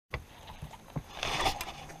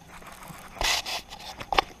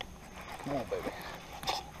Come on, baby.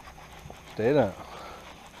 Stay down.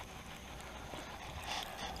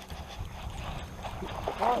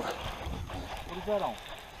 What is that on?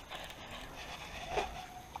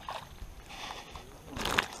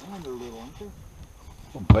 They're little, aren't they?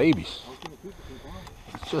 Oh, babies.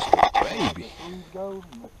 It's just a baby.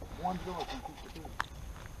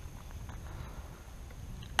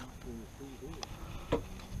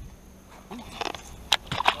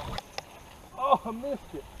 Oh, I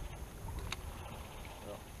missed it.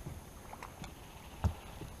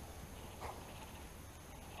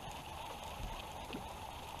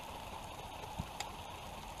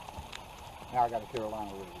 Now I got a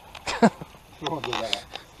Carolina rig. We're gonna do that.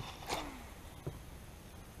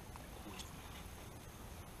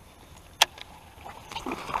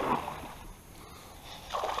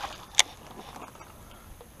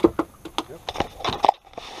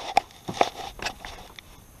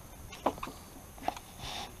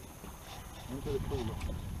 Into the cooler.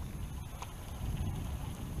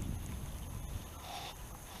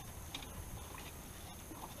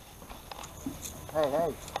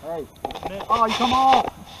 Hey. Oh, you come off.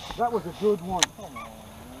 That was a good one. Come on, man.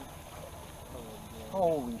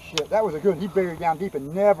 Holy shit, that was a good. He buried down deep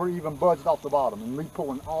and never even budged off the bottom, and me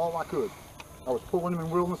pulling all I could. I was pulling him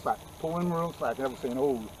and reeling the slack, never saying,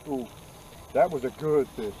 oh. That was a good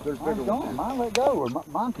fish. There's bigger ones. Mine let go. Or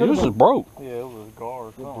mine could have been. Yours is broke. Yeah, it was a gar.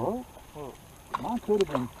 It broke? Look. Mine could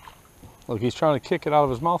have been. Look, he's trying to kick it out of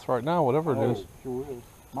his mouth right now, whatever it is. Sure is.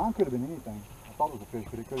 Mine could have been anything. I thought it was a fish,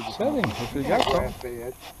 but it could have been. Set him if he got grass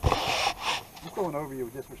bed. I'm throwing over you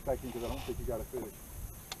with disrespecting because I don't think you got a fish.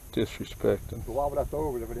 Disrespecting. So why would I throw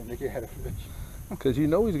over it if I didn't think you had a fish? Because you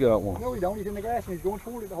know he's got one. No, he don't. He's in the grass and he's going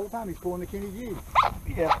toward it the whole time. He's pulling the Kenny G.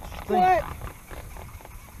 Yeah. What?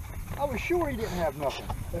 I was sure he didn't have nothing.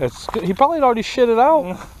 It's good. He probably had already shit it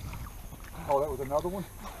out. Oh, that was another one?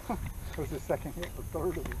 That was the second hit or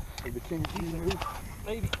third of the Kenny G move.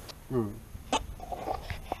 Maybe. Good.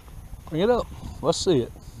 Bring it up. Let's see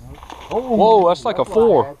it. Oh, whoa, that's like a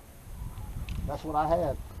 4. That's what I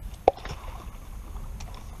had.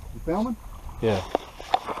 You filming? Yeah.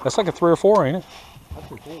 That's like a 3 or 4, ain't it?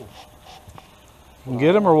 That's a 4. You can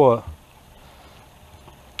get him or what?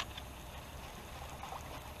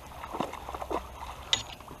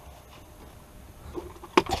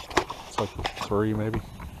 It's like 3 maybe.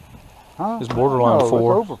 Huh? It's borderline no,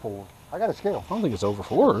 4. It's over 4. I got a scale. I don't think it's over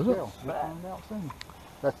 4, is it?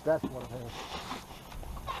 That's what it has.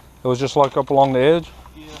 It was just like up along the edge?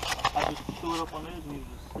 Yeah, I just threw it up on the edge and you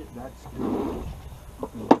just sit. That's good.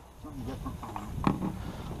 Something different from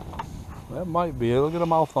it. That might be. Look at the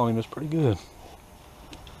mouth on him. It's pretty good.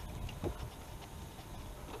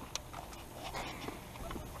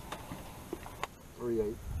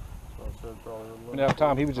 And that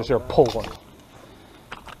time he was just there pulling.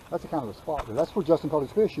 That's the kind of a spot there. That's where Justin caught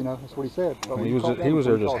his fish, you know. That's what he said. He was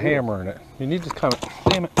there just hammering it. You need to kind of,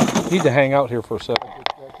 damn it, you need to hang out here for a second.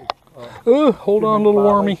 Hold on, little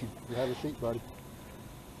wormy. You have a seat, buddy.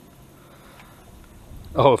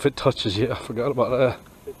 Oh, if it touches you, I forgot about that.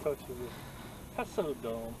 It touches you. That's so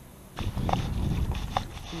dumb.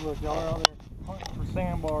 See, look, y'all are out there hunting for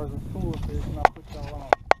sandbars and school fish, and I put y'all on.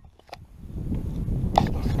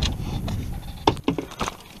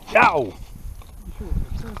 Ow!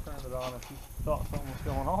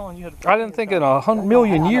 I didn't think in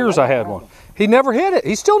 100,000,000 years I had one. He never hit it.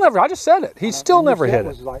 He still never, I just said it. He still never hit it.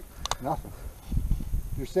 Was like nothing.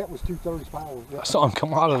 Your set was 230 pounds. I saw him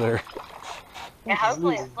come out of there. Yeah,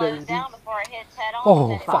 hopefully it slows down before it hits head on.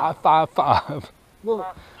 Oh, 555. Look.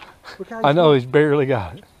 I know he's barely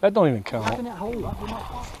got it. That don't even count.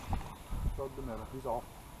 He's off.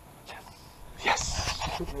 Yes.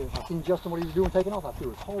 I seen Justin what he was doing taking off. I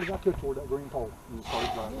threw as hard as I could toward that green pole. He just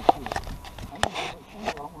started driving. I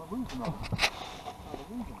don't want to lose him.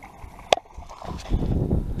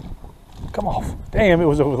 Come off. Damn, it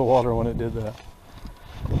was over the water when it did that.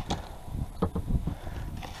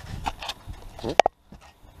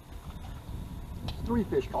 3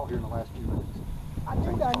 fish caught here in the last few minutes. I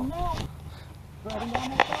think I know.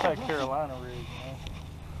 It's that Carolina rig, you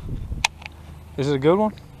know. Is it a good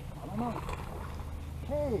one? I don't know.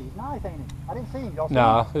 Hey, he's nice, ain't he? I didn't see him. Y'all see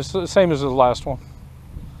Nah, him? it's the same as the last one.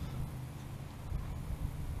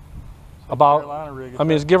 About, I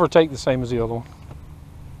mean, it's give or take the same as the other one.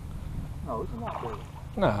 No, it's a lot bigger.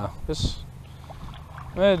 Nah, it's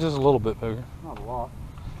just a little bit bigger. Not a lot.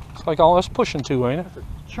 It's like, oh, that's pushing 2, ain't it? That's a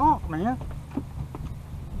chunk, man.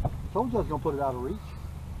 Told you I was gonna put it out of reach.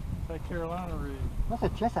 It's that Carolina rig.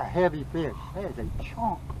 That's a heavy fish. That is a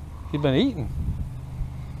chunk. You've been eating.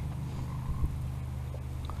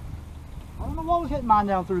 I don't know what was hitting mine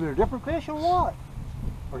down through there. Different fish or what?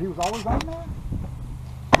 Or he was always on there?